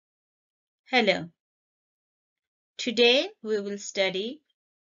Hello. Today we will study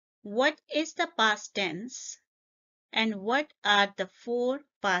what is the past tense and what are the four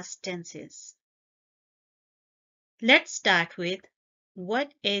past tenses. Let's start with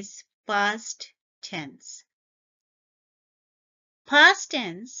what is past tense. Past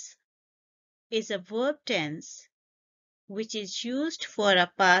tense is a verb tense which is used for a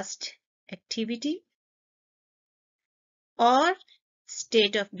past activity or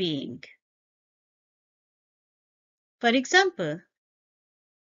state of being. For example,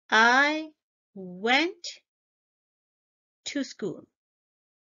 I went to school.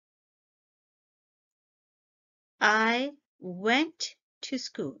 I went to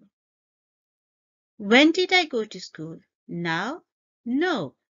school. When did I go to school? Now?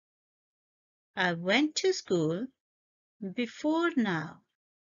 No. I went to school before now,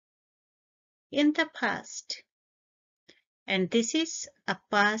 in the past. And this is a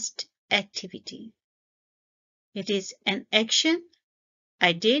past activity. It is an action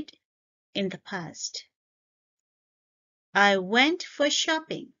I did in the past. I went for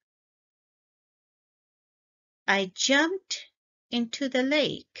shopping. I jumped into the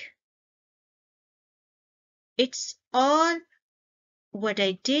lake. It's all what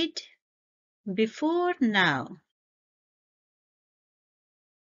I did before now.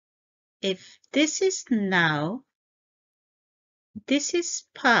 If this is now, this is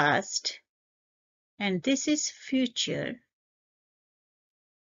past, and this is future,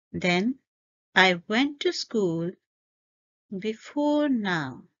 then I went to school before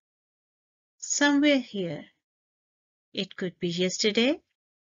now. Somewhere here. It could be yesterday,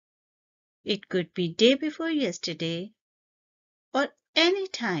 it could be day before yesterday, or any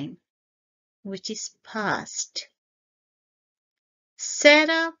time which is past.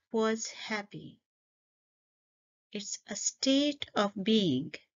 Sarah was happy. It's a state of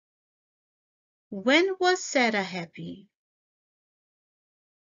being. When was Sarah happy?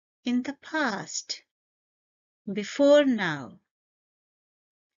 In the past, before now.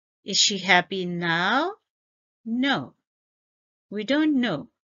 Is she happy now? No, we don't know.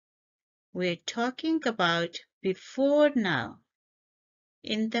 We're talking about before now,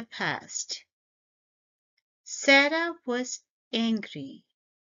 in the past. Sarah was angry.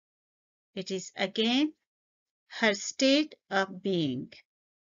 It is again her state of being.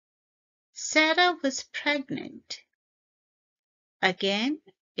 Sarah was pregnant. Again,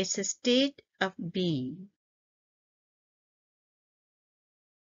 it's a state of being.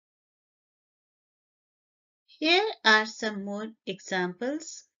 Here are some more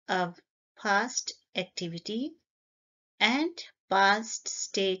examples of past activity and past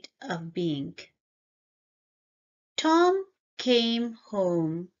state of being. Tom came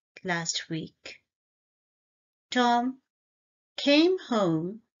home last week. Tom came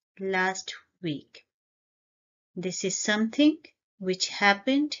home last week. This is something which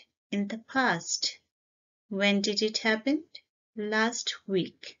happened in the past. When did it happen? Last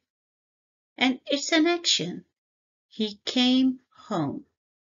week. And it's an action. He came home.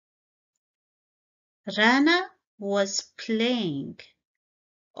 Rana was playing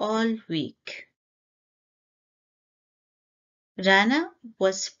all week. Rana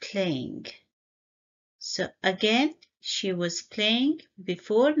was playing. So again, she was playing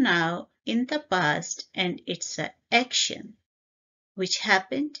before now in the past, and it's an action which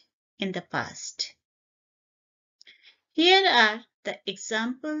happened in the past. Here are the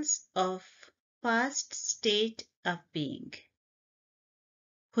examples of past state of being.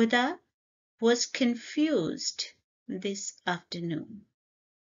 Huda was confused this afternoon.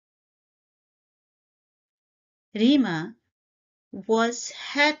 Rima was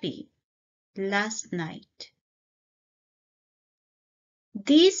happy last night.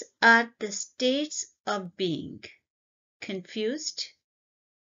 These are the states of being: confused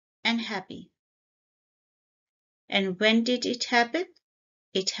and happy. And when did it happen?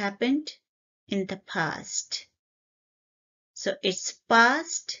 It happened in the past. So it's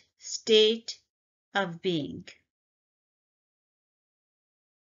past state of being.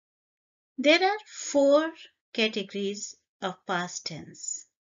 There are four categories of past tense.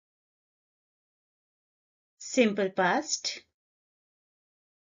 Simple past.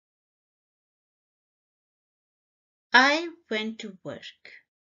 I went to work.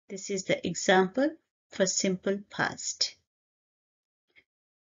 This is the example for simple past.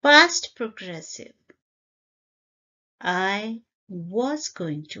 Past progressive. I was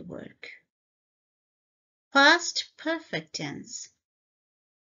going to work. Past perfect tense.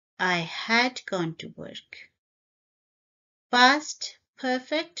 I had gone to work. Past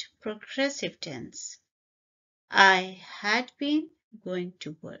perfect progressive tense. I had been going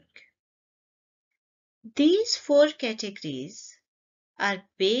to work. These four categories are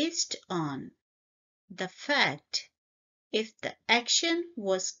based on the fact if the action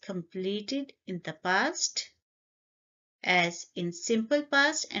was completed in the past, as in simple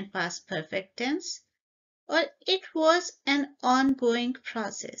past and past perfect tense, or it was an ongoing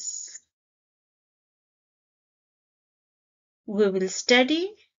process. We will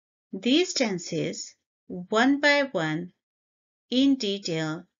study these tenses one by one in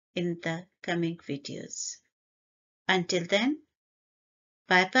detail in the coming videos. Until then,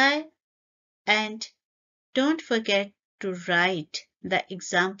 bye-bye, and don't forget to write the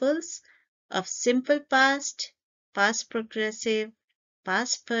examples of simple past, past progressive,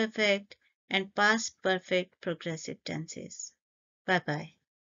 past perfect, and past perfect progressive tenses. Bye-bye.